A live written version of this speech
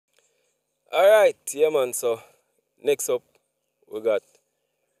All right, yeah, man. So next up, we got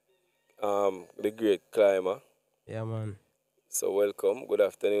the great climber. Yeah, man. So welcome. Good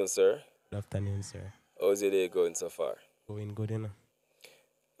afternoon, sir. Good afternoon, sir. How's your day going so far? Going good, enough.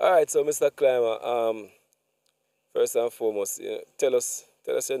 All right, so Mr. Climber, first and foremost, tell us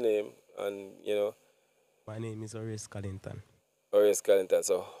your name and My name is Horace Collington. Orius Carrington.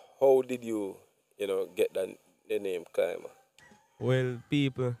 So how did you get the name Climber? Well,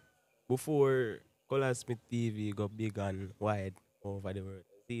 people, before Color Smith TV got big and wide over the world,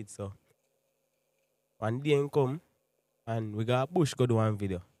 see it so. One day him come and we got a bush go do one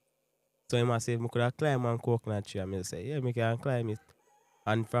video. So he must say, I could have climb one coconut tree. And I say, yeah, I can climb it.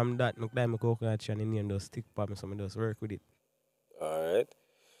 And from that, I climb a coconut tree and the name just stick for me, so I just work with it. All right.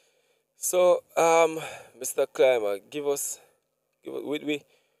 So Mr. Climber, we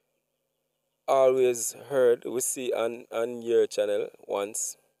always heard we see on your channel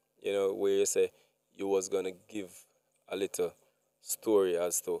once, where you say you was gonna give a little story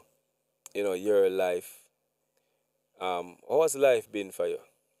as to your life. How has life been for you?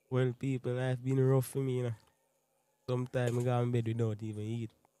 Well, people, life been rough for me, you know. Sometimes I go in bed without even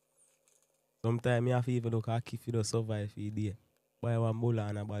eat. Sometimes I have to even look at if you don't survive for the day. Buy one bowl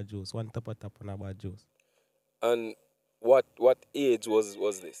and a bad juice, one tap and a bad juice. And what age was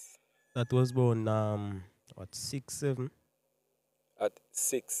this? That was born what 6, 7. At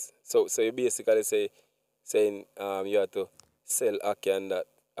 6. So you basically saying you had to sell Aki and that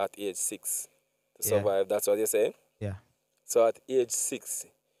at age 6 to Yeah, survive. That's what you're saying. yeah. So at age 6,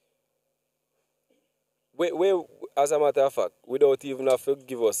 where as a matter of fact, without even have to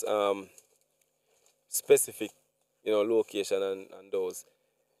give us specific, location and those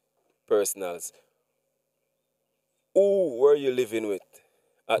personals, who were you living with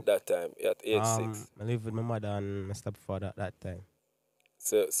at that time at age 6? I live with my mother and my stepfather at that time.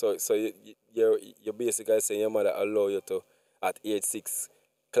 So you're basically saying your mother allow you to at age 6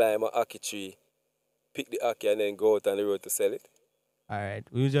 climb a ackee tree, pick the ackee and then go out on the road to sell it. Alright.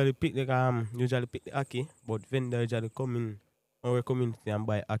 We usually pick the aki, but vendor usually come in our community and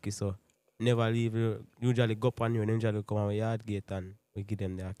buy aki, so never leave usually go up on you and usually come our yard gate and we give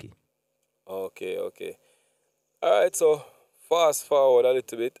them the aki. Okay, okay. All right. So fast forward a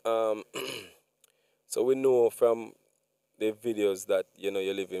little bit. So we know from the videos that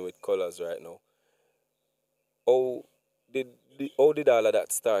you're living with colors right now. How how did all of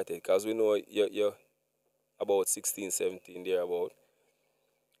that started? Because we know you're about 16, 17 there about.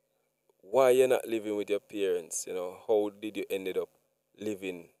 Why you're not living with your parents? How did you ended up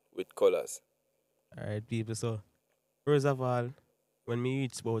living with colors? Alright, people. So first of all, when me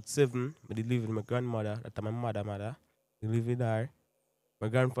reach about 7, I did live with my grandmother, that my mother. I live with her. My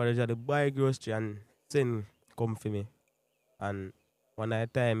grandfather just buy grocery and send come for me. And one at a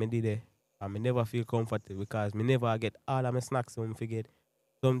time I did it, and I never feel comfortable because me never get all of my snacks when I forget.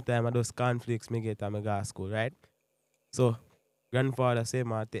 Sometimes I just cornflakes me get and I go to school, right? So grandfather say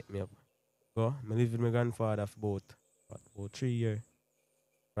man take me up. Go, I live with my grandfather for about 3 years.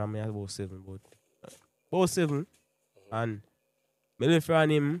 From me about 7, about 7. And I live from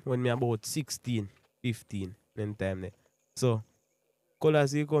him when me about 16, 15, then time there. So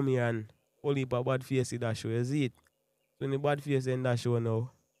colors he come here and only heap bad face in that show, you see it? So when the bad face in that show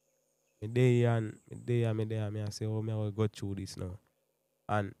now, me I say, oh, me I will go through this now.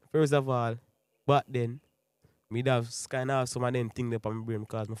 And first of all, back then, me have kind of some of them things up on my brain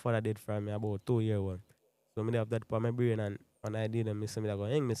because my father did from me about 2 years old. So me have that on my brain and when I did, me say me I go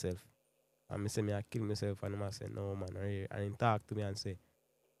hang myself. And me say me I kill myself and I say no man, and he talk to me and say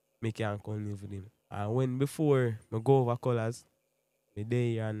me can't come live with him. And when before me go over colors, me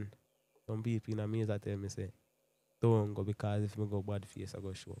day and some people in me that tell me say don't go because if me go bad face I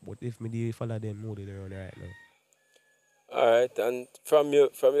go show. But if me do follow them mood they run right now. All right. And from your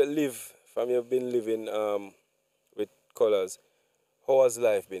been living with colors, how has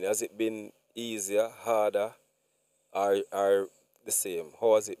life been? Has it been easier, harder, or the same?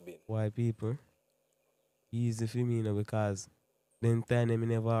 How has it been? Why people? Easy for me now because then time me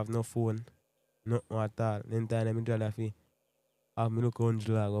never have no phone, nothing at all. Then time me just have to have me look on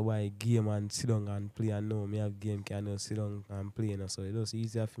go buy a game and sit down and play and now me have game can just sit down and play now. So it's just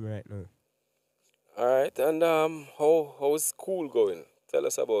easier for me right now. All right. And how's school going? Tell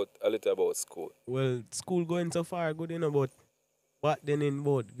us about a little about school. Well, school going so far good but back then in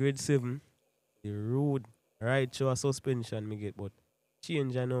about grade 7, the road right show a suspension me get but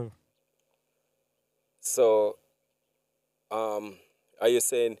change I know. So are you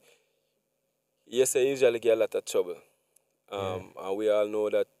saying you say you usually get a lot of trouble? Yeah. And we all know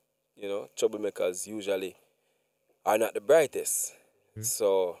that troublemakers usually are not the brightest. Hmm?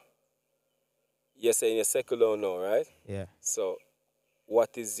 So you're saying you're second down now, right? Yeah. So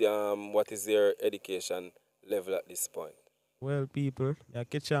what is their education level at this point? Well, people, I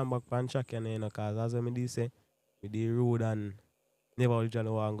catch on back pan track, you know, cause as I did say, with the road and never usually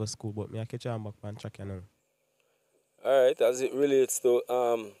want to go school, but me I catch on back pan track, you know. All right, as it relates to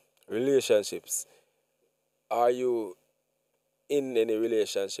relationships, are you in any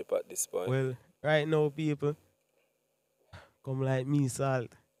relationship at this point? Well, right now, people, come like me salt.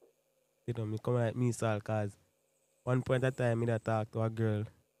 You know, me come like me salt, cause one point of time, me da talk to a girl,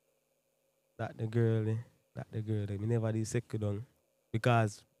 that the girl, that the girl, me never did second down.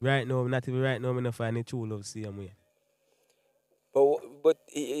 Because right now, not even right now, me not find the true love same way. But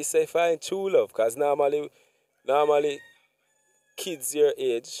he say find true love, cause normally kids your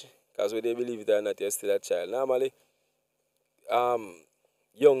age, cause when they believe it or not, you're still a child. Normally, um,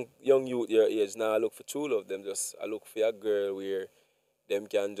 young youth your age now look for true love. Them just I look for a girl where them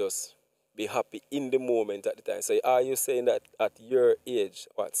can just be happy in the moment at the time. So are you saying that at your age,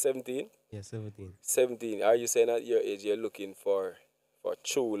 what 17? Yeah, 17. 17, are you saying at your age you're looking for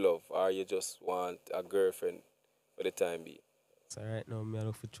true love, or you just want a girlfriend for the time being? So right now, me I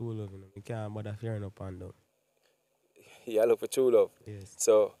look for true love, you know. Me can't bother fearing up and down. Yeah, look for true love. Yes.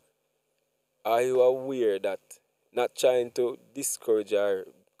 So are you aware that, not trying to discourage or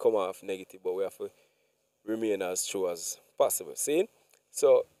come off negative, but we have to remain as true as possible? See?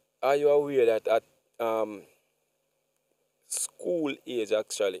 So are you aware that at school age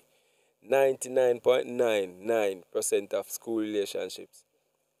actually 99.99% of school relationships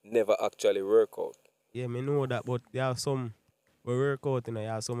never actually work out? Yeah, me know that, but there are some we work out, you know,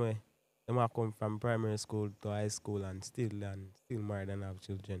 there are some way them a come from primary school to high school and still married and have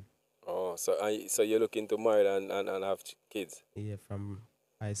children. Oh, so so you're looking to marry and have kids? Yeah, from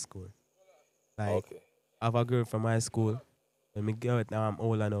high school. Like Okay. I have a girl from high school. When me get out now I'm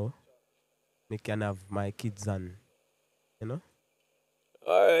older now, me can have my kids and you know?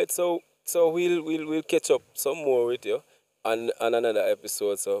 All right. So we'll catch up some more with you on another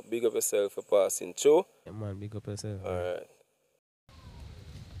episode. So big up yourself for passing through. Yeah man, big up yourself, All man. right.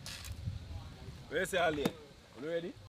 Where's your lane? You ready?